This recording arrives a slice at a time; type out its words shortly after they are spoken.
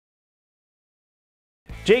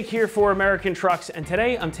Jake here for American Trucks, and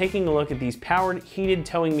today I'm taking a look at these powered heated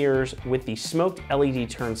towing mirrors with the smoked LED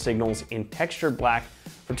turn signals in textured black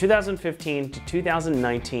for 2015 to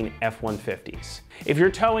 2019 F-150s. If you're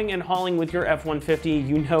towing and hauling with your F-150,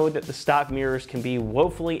 you know that the stock mirrors can be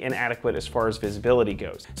woefully inadequate as far as visibility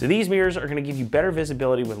goes. So these mirrors are going to give you better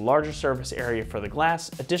visibility with larger surface area for the glass,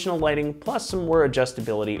 additional lighting, plus some more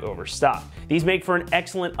adjustability over stock. These make for an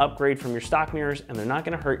excellent upgrade from your stock mirrors, and they're not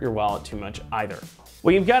going to hurt your wallet too much either.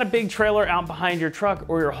 When you've got a big trailer out behind your truck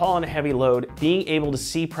or you're hauling a heavy load, being able to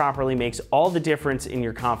see properly makes all the difference in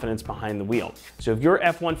your confidence behind the wheel. So if your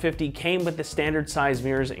F-150 came with the standard size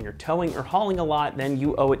mirrors and you're towing or hauling a lot, then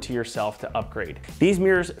you owe it to yourself to upgrade. These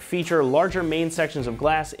mirrors feature larger main sections of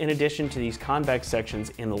glass in addition to these convex sections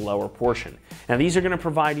in the lower portion. Now these are going to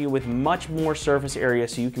provide you with much more surface area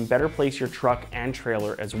so you can better place your truck and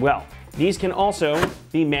trailer as well. These can also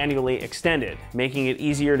be manually extended, making it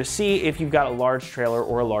easier to see if you've got a large trailer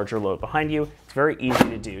or a larger load behind you. It's very easy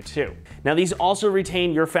to do too. Now these also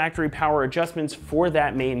retain your factory power adjustments for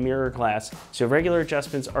that main mirror glass, so regular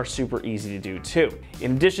adjustments are super easy to do too.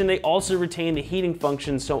 In addition, they also retain the heating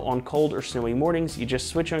function, so on cold or snowy mornings, you just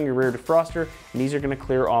switch on your rear defroster and these are going to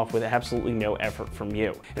clear off with absolutely no effort from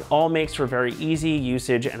you. It all makes for very easy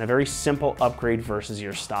usage and a very simple upgrade versus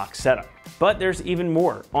your stock setup. But there's even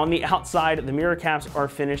more. On the outside, the mirror caps are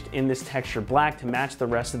finished in this texture black to match the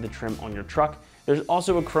rest of the trim on your truck. There's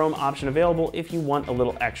also a chrome option available if you want a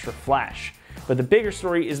little extra flash. But the bigger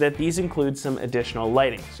story is that these include some additional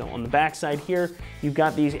lighting. So on the back side here, you've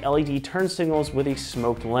got these LED turn signals with a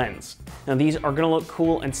smoked lens. Now these are going to look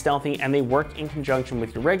cool and stealthy, and they work in conjunction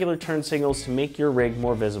with your regular turn signals to make your rig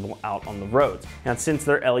more visible out on the roads. Now since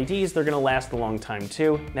they're LEDs, they're going to last a long time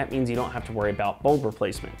too. That means you don't have to worry about bulb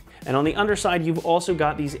replacement. And on the underside, you've also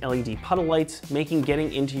got these LED puddle lights, making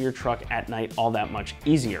getting into your truck at night all that much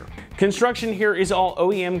easier. Construction here is all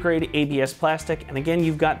OEM grade ABS plastic, and again,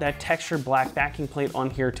 you've got that textured black backing plate on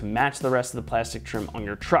here to match the rest of the plastic trim on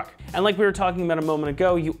your truck. And like we were talking about a moment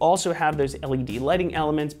ago, you also have those LED lighting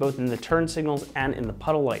elements both in the turn signals and in the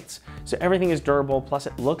puddle lights. So everything is durable, plus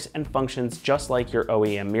it looks and functions just like your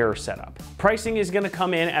OEM mirror setup. Pricing is going to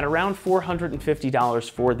come in at around $450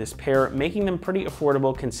 for this pair, making them pretty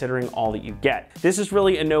affordable considering all that you get. This is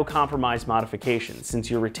really a no compromise modification since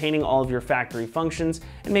you're retaining all of your factory functions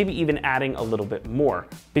and maybe even adding a little bit more.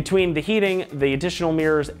 Between the heating, the additional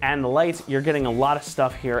mirrors, and the lights, you're getting a lot of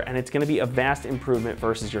stuff here, and it's going to be a vast improvement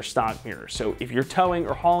versus your stock mirror. So if you're towing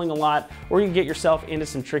or hauling a lot, or you get yourself into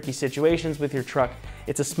some tricky situations with your truck,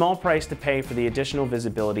 it's a small price to pay for the additional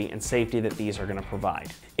visibility and safety that these are going to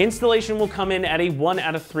provide. Installation will come in at a 1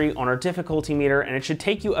 out of 3 on our difficulty meter, and it should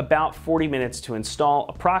take you about 40 minutes to install,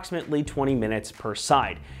 approximately 20 minutes per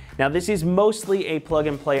side. Now this is mostly a plug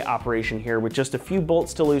and play operation here with just a few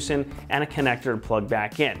bolts to loosen and a connector to plug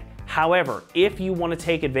back in. However, if you want to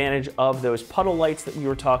take advantage of those puddle lights that we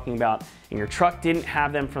were talking about and your truck didn't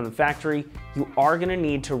have them from the factory, you are going to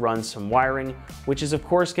need to run some wiring, which is of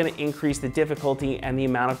course going to increase the difficulty and the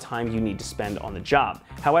amount of time you need to spend on the job.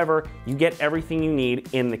 However, you get everything you need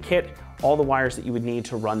in the kit. All the wires that you would need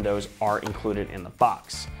to run those are included in the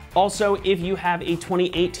box. Also, if you have a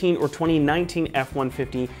 2018 or 2019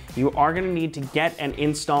 F-150, you are going to need to get and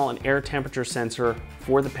install an air temperature sensor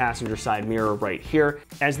for the passenger side mirror right here,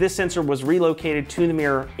 as this sensor was relocated to the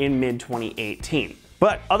mirror in mid-2018.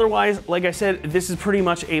 But otherwise, like I said, this is pretty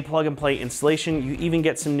much a plug and play installation. You even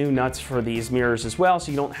get some new nuts for these mirrors as well,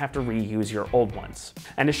 so you don't have to reuse your old ones.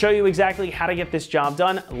 And to show you exactly how to get this job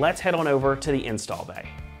done, let's head on over to the install bay.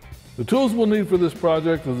 The tools we'll need for this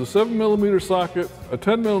project is a 7mm socket, a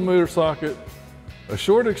 10mm socket, a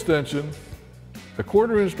short extension, a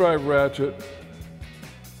 1/4-inch drive ratchet,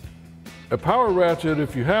 a power ratchet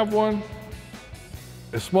if you have one,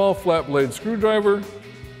 a small flat blade screwdriver,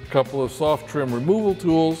 a couple of soft trim removal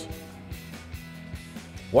tools,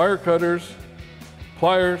 wire cutters,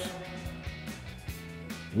 pliers,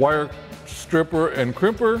 wire stripper and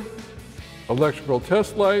crimper, electrical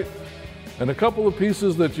test light, and a couple of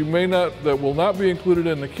pieces that will not be included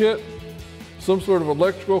in the kit, some sort of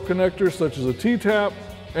electrical connector such as a T-tap,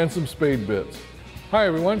 and some spade bits. Hi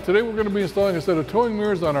everyone, today we're going to be installing a set of towing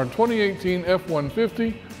mirrors on our 2018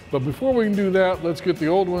 F-150, but before we can do that, let's get the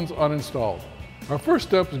old ones uninstalled. Our first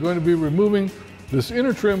step is going to be removing this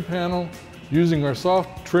inner trim panel using our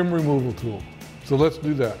soft trim removal tool. So let's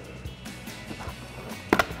do that.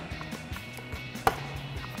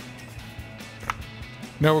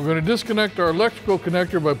 Now we're going to disconnect our electrical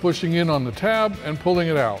connector by pushing in on the tab and pulling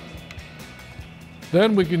it out.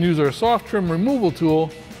 Then we can use our soft trim removal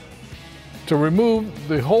tool to remove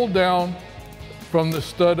the hold down from the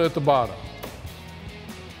stud at the bottom.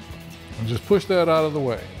 And just push that out of the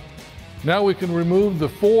way. Now we can remove the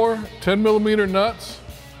 4 10mm nuts,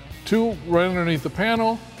 2 right underneath the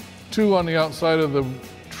panel, 2 on the outside of the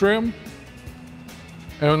trim,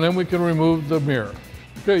 and then we can remove the mirror.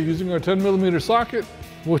 Okay, using our 10mm socket,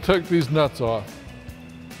 we'll take these nuts off.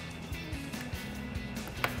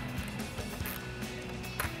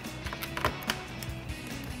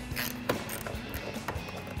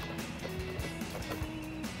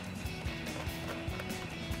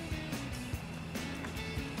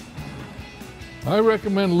 I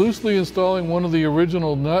recommend loosely installing one of the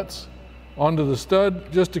original nuts onto the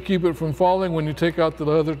stud just to keep it from falling when you take out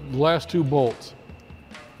the last 2 bolts.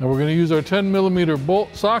 Now we're going to use our 10mm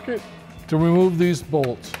bolt socket to remove these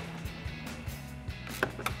bolts.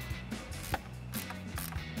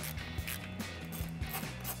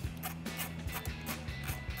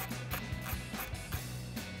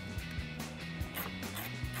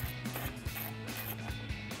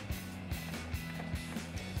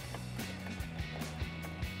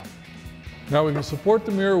 Now we can support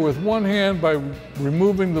the mirror with one hand by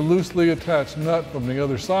removing the loosely attached nut from the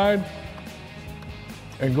other side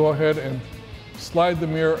and go ahead and slide the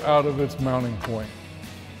mirror out of its mounting point.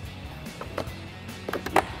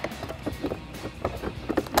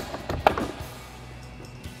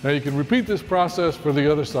 Now you can repeat this process for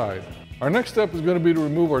the other side. Our next step is going to be to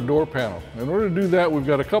remove our door panel. In order to do that, we've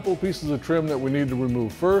got a couple of pieces of trim that we need to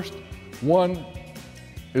remove first. One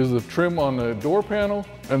is the trim on the door panel,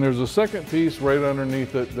 and there's a second piece right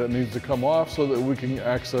underneath it that needs to come off so that we can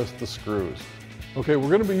access the screws. Okay, we're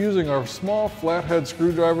going to be using our small flathead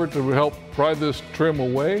screwdriver to help pry this trim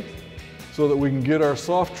away so that we can get our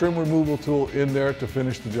soft trim removal tool in there to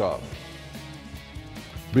finish the job.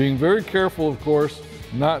 Being very careful, of course,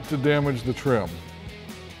 not to damage the trim.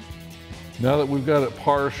 Now that we've got it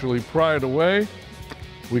partially pried away,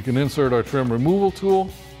 we can insert our trim removal tool.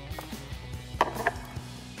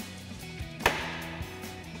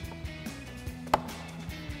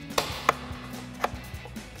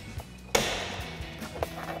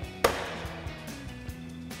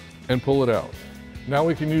 And pull it out. Now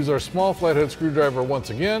we can use our small flathead screwdriver once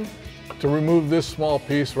again to remove this small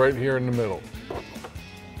piece right here in the middle.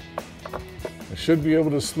 I should be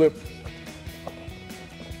able to slip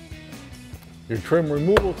your trim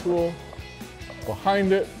removal tool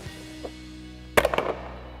behind it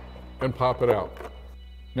and pop it out.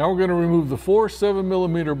 Now we're going to remove the 4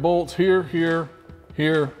 7mm bolts here, here,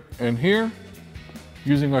 here, and here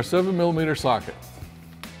using our 7mm socket.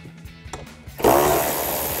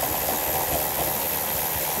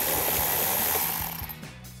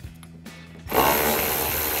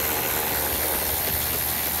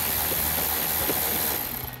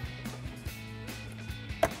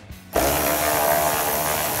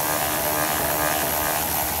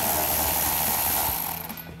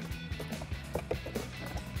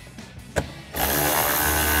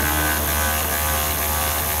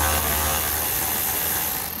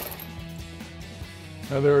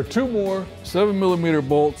 Now there are 2 more 7mm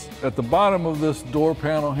bolts at the bottom of this door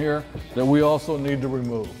panel here that we also need to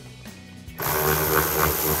remove.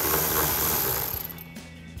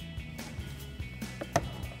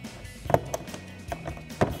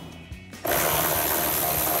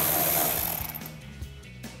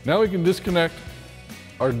 Now we can disconnect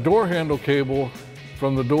our door handle cable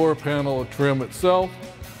from the door panel trim itself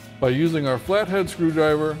by using our flathead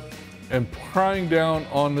screwdriver and prying down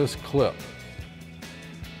on this clip.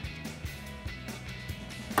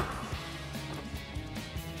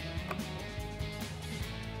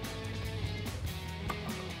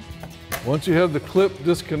 Once you have the clip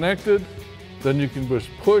disconnected, then you can just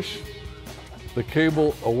push the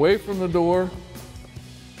cable away from the door.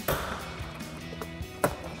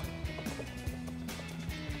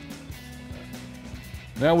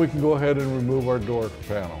 Now we can go ahead and remove our door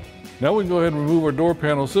panel. Now we can go ahead and remove our door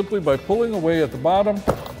panel simply by pulling away at the bottom,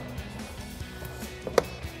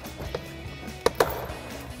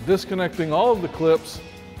 disconnecting all of the clips,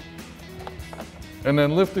 and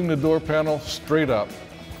then lifting the door panel straight up.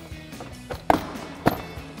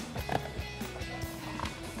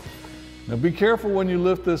 Now be careful when you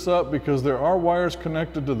lift this up because there are wires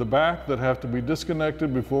connected to the back that have to be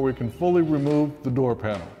disconnected before we can fully remove the door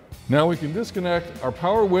panel. Now we can disconnect our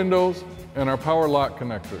power windows and our power lock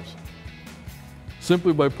connectors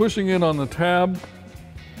simply by pushing in on the tab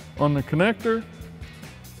on the connector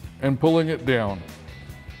and pulling it down.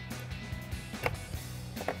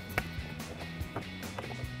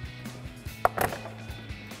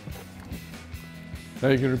 Now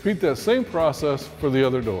you can repeat that same process for the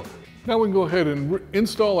other door. Now we can go ahead and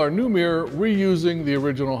install our new mirror reusing the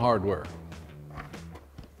original hardware.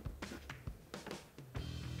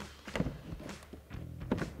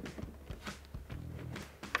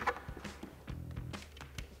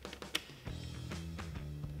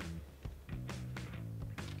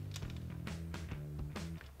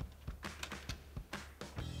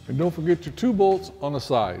 And don't forget your 2 bolts on the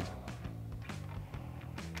side.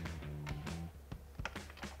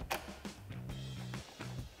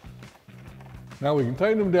 Now we can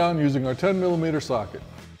tighten them down using our 10mm socket.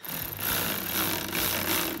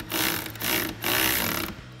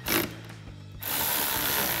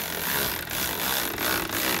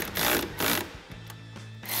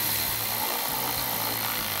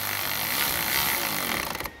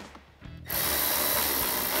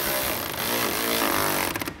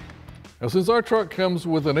 Now, since our truck comes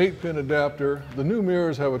with an 8-pin adapter, the new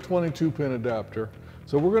mirrors have a 22-pin adapter,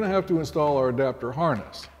 so we're going to have to install our adapter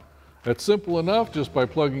harness. That's simple enough just by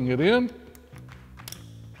plugging it in,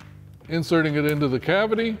 inserting it into the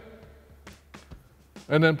cavity,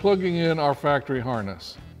 and then plugging in our factory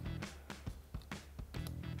harness.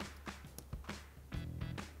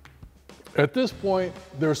 At this point,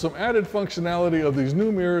 there's some added functionality of these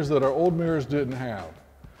new mirrors that our old mirrors didn't have,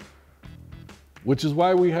 which is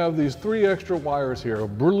why we have these 3 extra wires here, a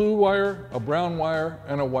blue wire, a brown wire,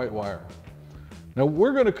 and a white wire. Now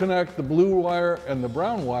we're going to connect the blue wire and the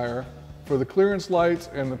brown wire for the clearance lights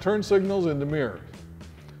and the turn signals in the mirror.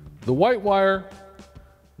 The white wire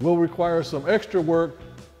will require some extra work,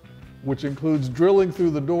 which includes drilling through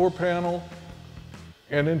the door panel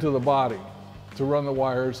and into the body to run the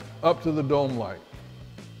wires up to the dome light.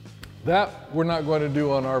 That we're not going to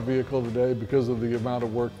do on our vehicle today because of the amount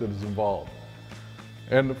of work that is involved,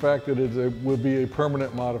 and the fact that it will be a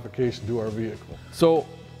permanent modification to our vehicle. So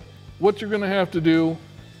what you're going to have to do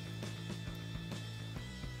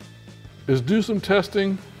is do some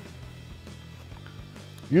testing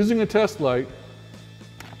using a test light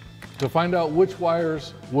to find out which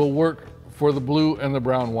wires will work for the blue and the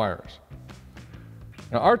brown wires.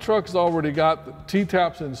 Now our truck's already got the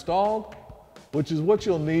T-taps installed, which is what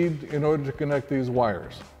you'll need in order to connect these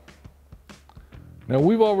wires. Now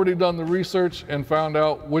we've already done the research and found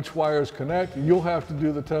out which wires connect. You'll have to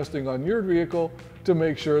do the testing on your vehicle to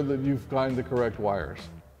make sure that you find the correct wires.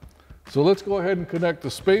 So let's go ahead and connect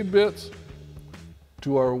the spade bits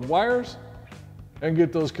to our wires and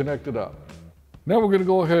get those connected up. Now we're going to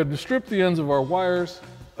go ahead and strip the ends of our wires,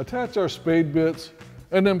 attach our spade bits,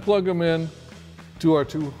 and then plug them in to our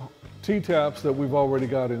 2 T-taps that we've already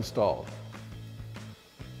got installed.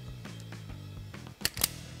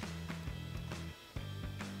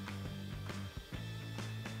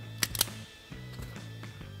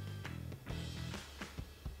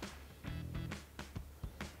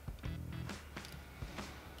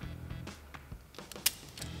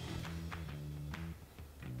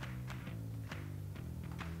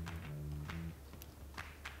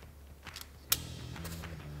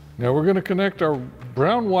 Now we're going to connect our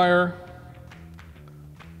brown wire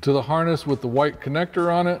to the harness with the white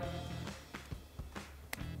connector on it,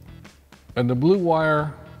 and the blue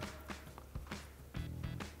wire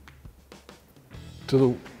to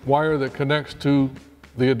the wire that connects to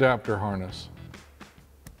the adapter harness.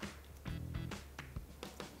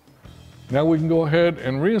 Now we can go ahead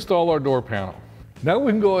and reinstall our door panel. Now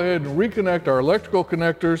we can go ahead and reconnect our electrical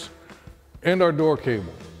connectors and our door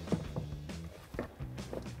cable.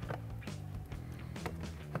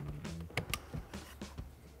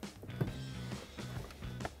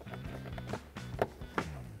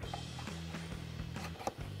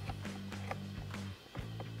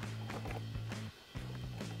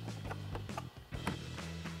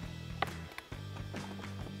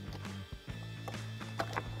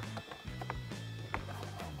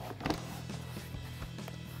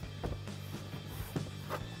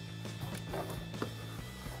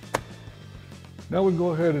 Now we can go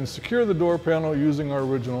ahead and secure the door panel using our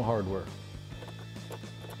original hardware.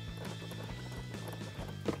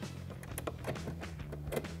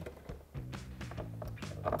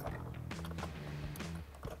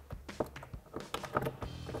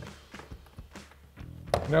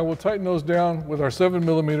 Now we'll tighten those down with our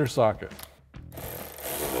 7mm socket.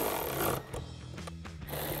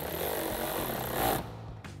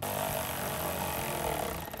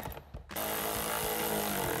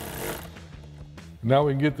 Now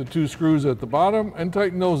we can get the 2 screws at the bottom and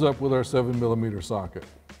tighten those up with our 7mm socket.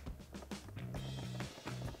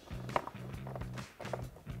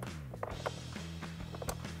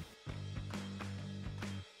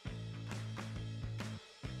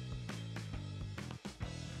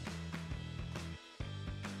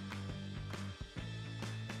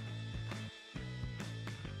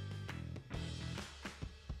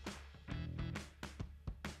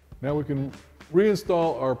 Now we can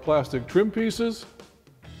reinstall our plastic trim pieces.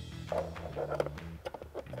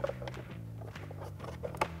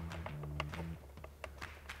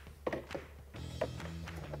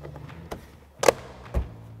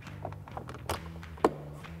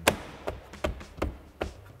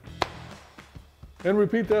 and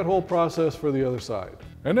repeat that whole process for the other side.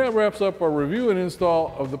 And that wraps up our review and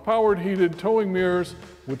install of the powered heated towing mirrors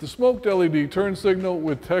with the smoked LED turn signal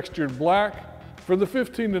with textured black for the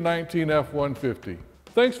 15 to 19 F-150.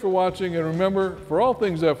 Thanks for watching, and remember, for all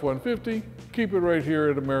things F-150, keep it right here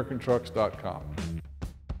at AmericanTrucks.com.